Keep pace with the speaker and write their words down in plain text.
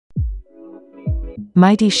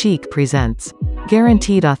Mightychic presents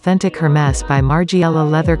Guaranteed Authentic Hermes by Margiela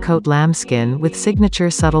leather coat lambskin with signature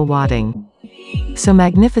subtle wadding. So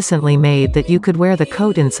magnificently made that you could wear the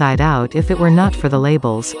coat inside out if it were not for the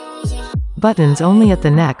labels. Buttons only at the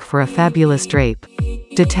neck for a fabulous drape.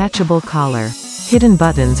 Detachable collar. Hidden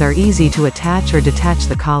buttons are easy to attach or detach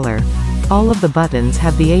the collar. All of the buttons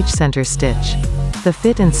have the H-center stitch. The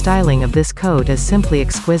fit and styling of this coat is simply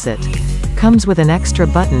exquisite. Comes with an extra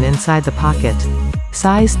button inside the pocket.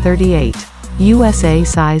 Size 38. USA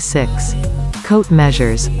size 6. Coat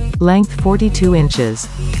measures. Length 42 inches.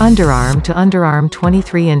 Underarm to underarm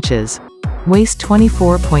 23 inches. Waist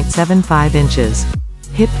 24.75 inches.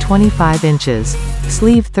 Hip 25 inches.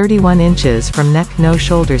 Sleeve 31 inches from neck no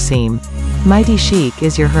shoulder seam. Mightychic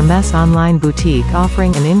is your Hermes online boutique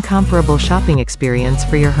offering an incomparable shopping experience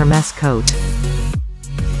for your Hermes coat.